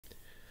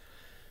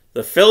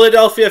The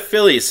Philadelphia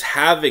Phillies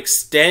have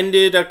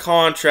extended a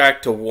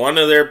contract to one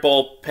of their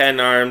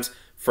bullpen arms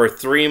for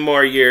 3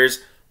 more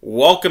years.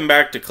 Welcome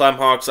back to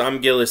Clemhawks.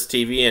 I'm Gillis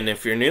TV, and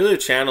if you're new to the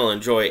channel,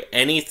 enjoy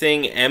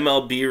anything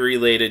MLB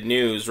related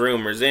news,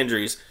 rumors,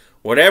 injuries,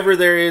 whatever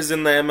there is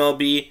in the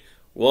MLB,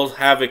 we'll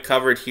have it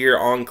covered here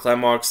on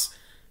Clemhawks.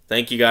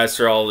 Thank you guys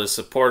for all the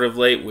support of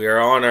late. We are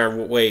on our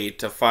way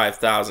to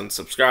 5,000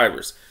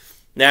 subscribers.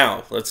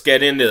 Now, let's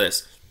get into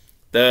this.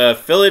 The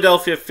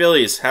Philadelphia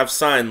Phillies have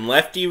signed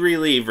lefty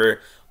reliever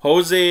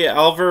Jose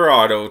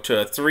Alvarado to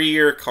a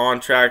 3-year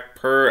contract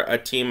per a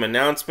team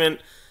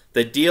announcement.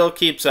 The deal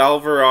keeps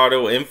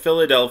Alvarado in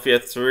Philadelphia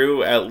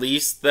through at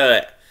least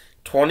the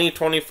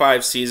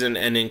 2025 season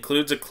and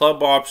includes a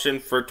club option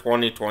for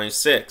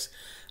 2026.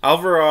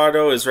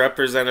 Alvarado is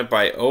represented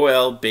by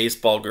OL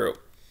Baseball Group.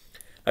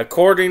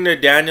 According to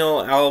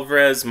Daniel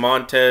Alvarez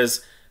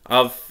Montes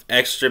of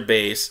Extra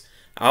Base,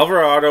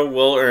 Alvarado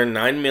will earn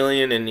 $9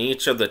 million in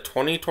each of the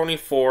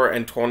 2024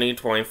 and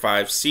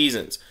 2025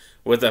 seasons,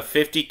 with a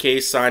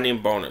 $50K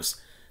signing bonus.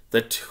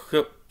 The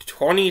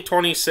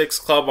 2026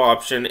 club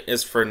option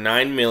is for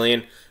 $9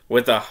 million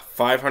with a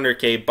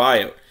 $500K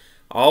buyout.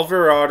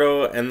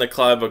 Alvarado and the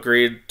club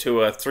agreed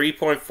to a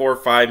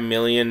 $3.45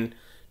 million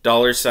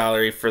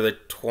salary for the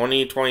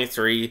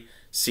 2023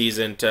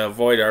 season to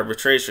avoid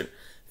arbitration,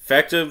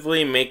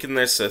 effectively making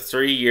this a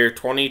 3-year,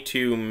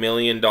 $22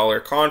 million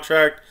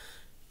contract,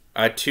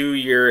 a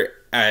 2-year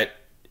at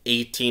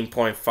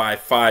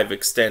 18.55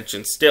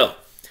 extension still.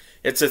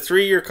 It's a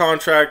 3-year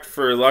contract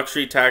for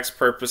luxury tax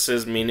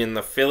purposes, meaning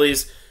the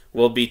Phillies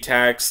will be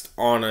taxed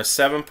on a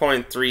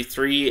 7.33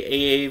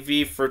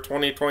 AAV for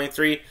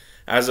 2023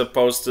 as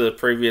opposed to the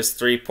previous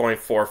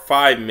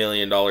 $3.45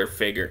 million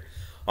figure.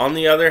 On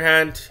the other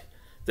hand,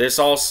 this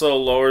also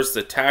lowers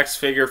the tax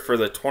figure for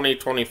the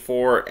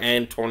 2024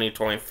 and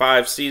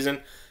 2025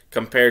 season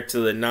compared to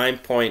the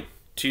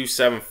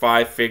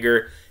 9.275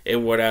 figure it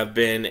would have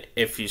been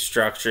if you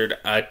structured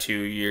a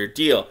 2-year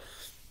deal.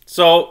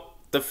 So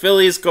the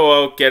Phillies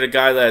go out, get a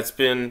guy that's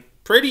been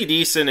pretty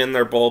decent in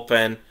their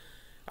bullpen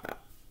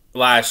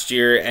last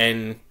year,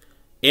 and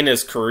in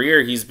his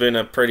career he's been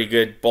a pretty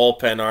good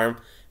bullpen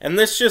arm, and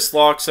this just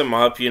locks him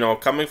up, you know,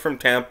 coming from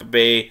Tampa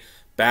Bay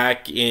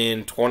back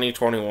in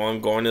 2021,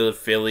 going to the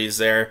Phillies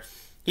there.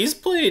 He's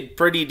played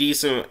pretty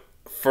decent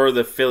for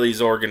the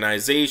Phillies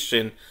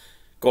organization,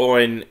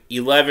 going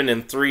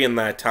 11-3 in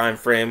that time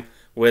frame,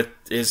 with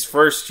his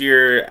first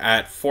year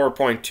at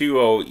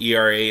 4.20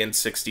 ERA in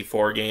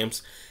 64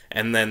 games,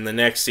 and then the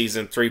next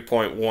season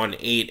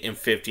 3.18 in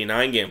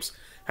 59 games.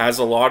 Has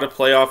a lot of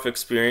playoff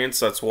experience.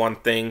 That's one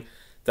thing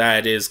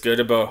that is good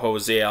about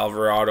Jose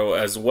Alvarado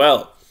as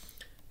well.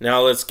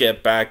 Now let's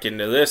get back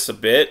into this a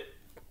bit.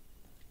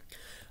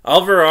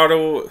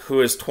 Alvarado,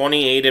 who is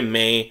 28 in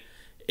May,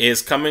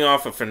 is coming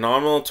off a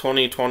phenomenal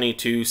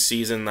 2022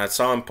 season that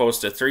saw him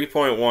post a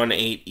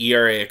 3.18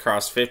 ERA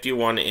across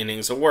 51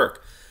 innings of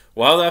work.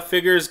 While that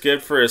figure is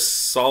good for a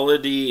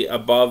solidly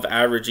above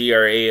average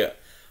ERA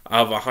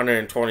of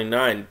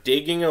 129,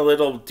 digging a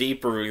little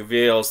deeper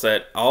reveals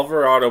that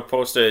Alvarado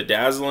posted a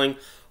dazzling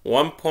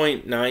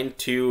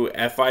 1.92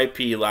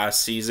 FIP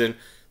last season,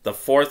 the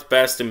 4th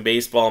best in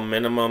baseball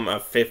minimum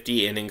of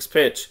 50 innings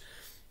pitched.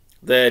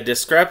 The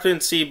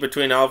discrepancy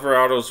between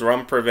Alvarado's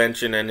run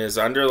prevention and his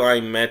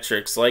underlying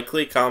metrics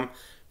likely come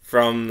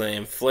from the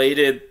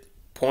inflated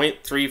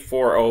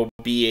 .340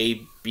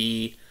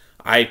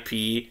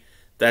 BABIP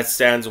that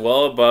stands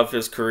well above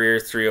his career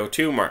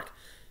 302 mark.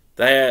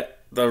 The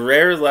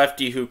rare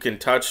lefty who can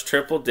touch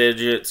triple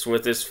digits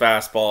with his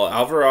fastball,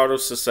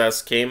 Alvarado's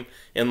success came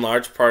in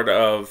large part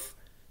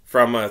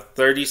from a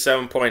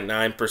 37.9%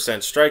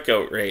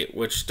 strikeout rate,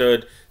 which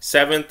stood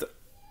 7th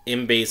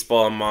in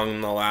baseball among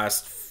the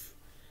last,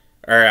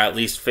 or at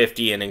least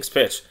 50 innings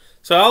pitched.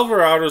 So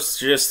Alvarado's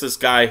just this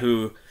guy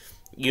who,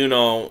 you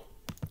know,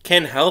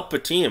 can help a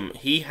team.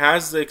 He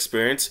has the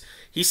experience.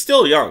 He's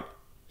still young.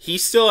 He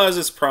still has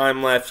his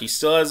prime left. He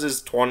still has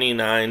his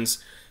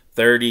 29s,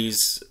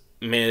 30s,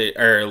 mid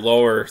or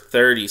lower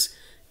 30s.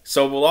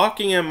 So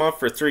locking him up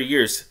for 3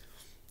 years,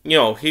 you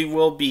know, he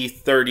will be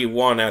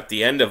 31 at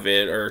the end of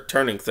it, or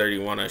turning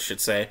 31, I should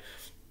say,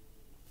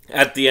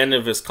 at the end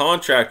of his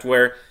contract,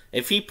 where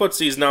if he puts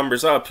these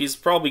numbers up, he's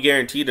probably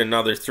guaranteed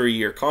another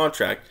 3-year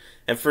contract.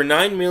 And for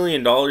 $9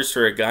 million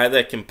for a guy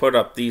that can put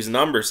up these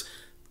numbers,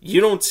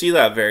 you don't see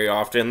that very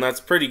often.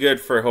 That's pretty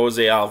good for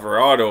Jose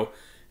Alvarado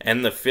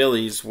and the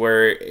Phillies,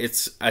 where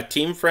it's a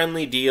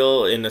team-friendly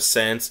deal in a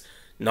sense.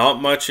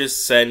 Not much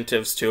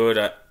incentives to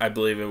it. I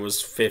believe it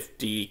was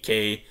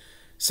 $50K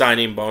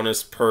signing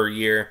bonus per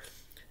year.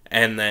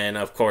 And then,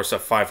 of course, a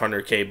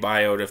 $500K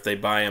buyout if they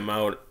buy him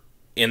out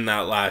in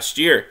that last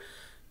year.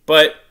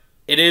 But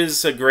it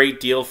is a great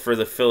deal for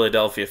the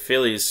Philadelphia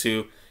Phillies,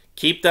 who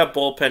keep that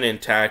bullpen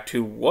intact,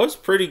 who was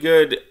pretty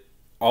good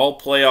all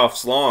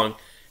playoffs long,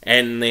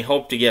 and they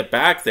hope to get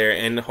back there.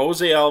 And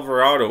Jose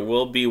Alvarado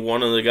will be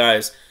one of the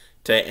guys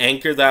to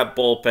anchor that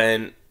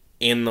bullpen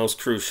in those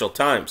crucial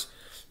times.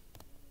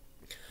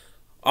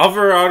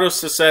 Alvarado's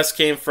success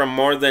came from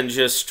more than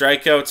just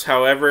strikeouts.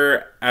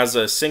 However, as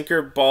a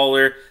sinker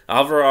baller,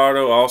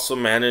 Alvarado also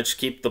managed to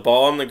keep the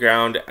ball on the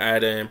ground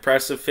at an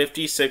impressive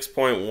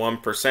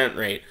 56.1%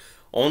 rate.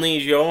 Only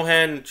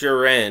Johan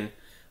Duran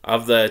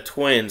of the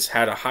Twins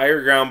had a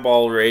higher ground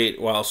ball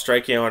rate while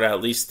striking out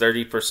at least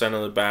 30%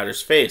 of the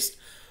batters faced.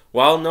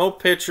 While no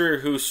pitcher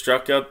who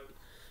struck out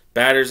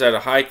batters at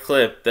a high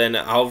clip than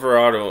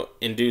Alvarado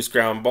induced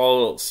ground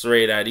balls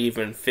rate at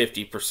even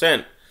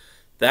 50%.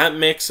 That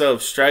mix of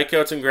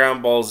strikeouts and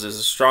ground balls is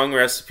a strong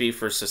recipe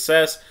for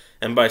success,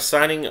 and by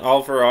signing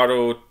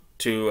Alvarado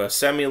to a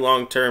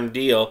semi-long-term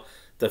deal,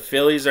 the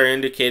Phillies are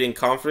indicating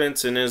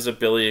confidence in his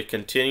ability to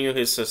continue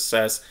his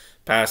success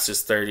past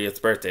his 30th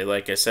birthday.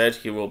 Like I said,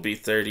 he will be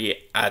 30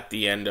 at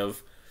the end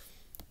of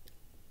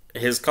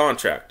his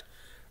contract.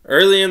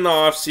 Early in the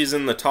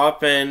offseason, the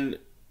top end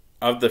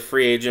of the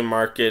free agent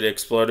market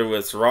exploded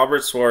with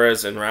Robert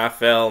Suarez and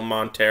Rafael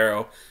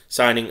Montero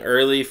signing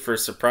early for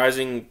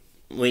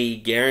surprisingly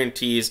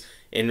guarantees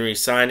in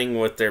re-signing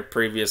with their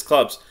previous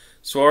clubs.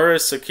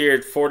 Suarez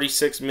secured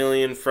 $46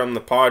 million from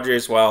the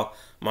Padres, while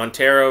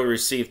Montero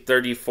received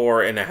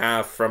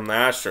 $34.5 from the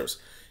Astros.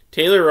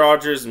 Taylor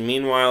Rogers,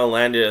 meanwhile,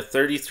 landed a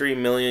 $33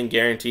 million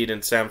guaranteed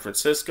in San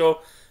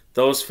Francisco.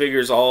 Those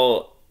figures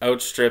all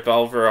outstrip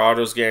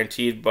Alvarado's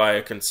guaranteed by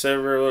a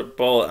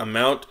considerable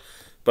amount,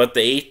 but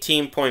the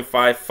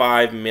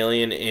 $18.55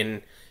 million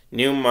in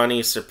new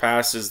money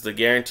surpasses the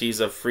guarantees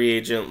of free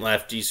agent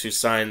lefties who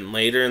signed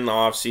later in the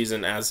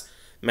offseason, as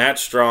Matt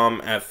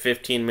Strahm at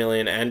 $15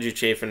 million, Andrew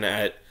Chafin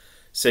at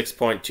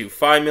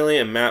 $6.25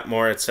 million, and Matt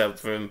Moore at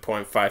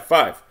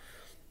 $7.55.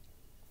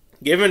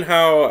 Given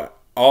how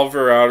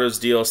Alvarado's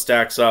deal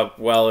stacks up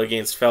well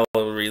against fellow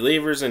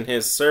relievers in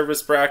his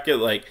service bracket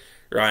like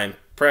Ryan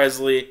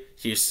Presley,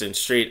 Houston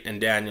Street,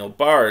 and Daniel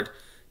Bard,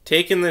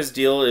 taking this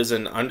deal is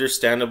an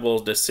understandable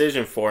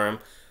decision for him.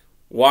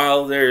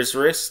 While there's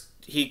risk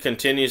he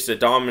continues to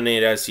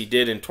dominate as he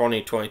did in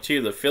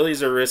 2022, the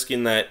Phillies are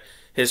risking that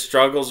his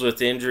struggles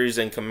with injuries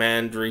and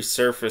command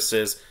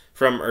resurfaces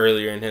from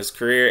earlier in his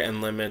career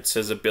and limits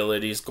his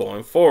abilities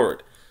going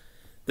forward.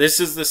 This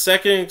is the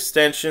second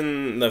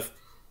extension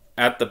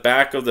at the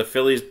back of the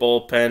Phillies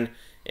bullpen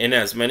in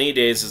as many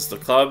days as the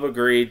club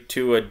agreed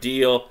to a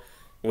deal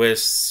with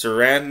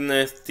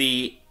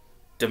Seranthony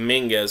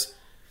Dominguez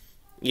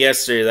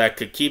yesterday that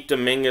could keep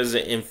Dominguez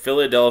in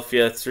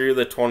Philadelphia through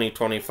the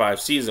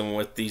 2025 season.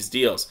 With these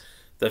deals,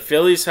 the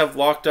Phillies have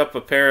locked up a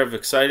pair of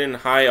exciting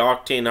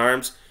high-octane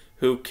arms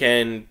who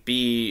can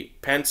be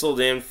penciled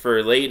in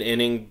for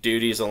late-inning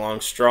duties along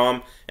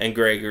Strahm and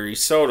Gregory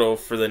Soto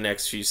for the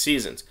next few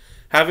seasons.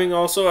 Having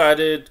also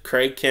added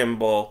Craig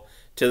Kimbrell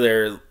to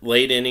their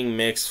late-inning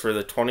mix for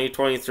the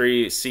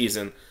 2023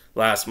 season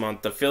last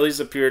month, the Phillies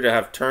appear to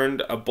have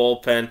turned a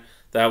bullpen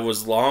that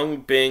was long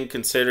been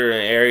considered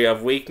an area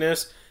of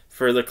weakness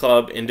for the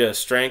club into a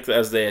strength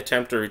as they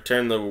attempt to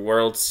return the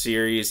World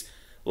Series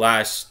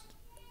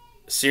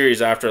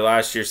after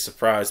last year's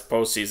surprise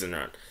postseason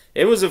run.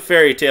 It was a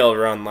fairy tale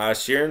run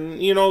last year, and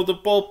the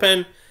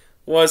bullpen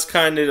was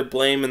kind of to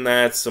blame in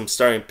that, some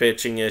starting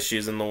pitching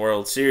issues in the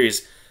World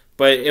Series.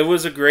 But it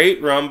was a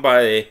great run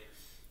by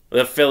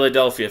the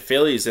Philadelphia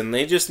Phillies, and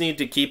they just need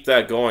to keep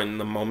that going.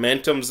 The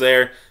momentum's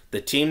there. The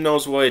team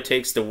knows what it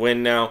takes to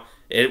win now.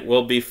 It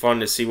will be fun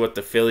to see what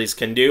the Phillies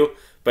can do.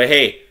 But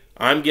hey,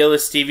 I'm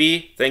Gillis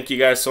TV. Thank you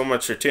guys so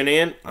much for tuning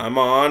in. I'm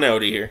on out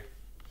of here.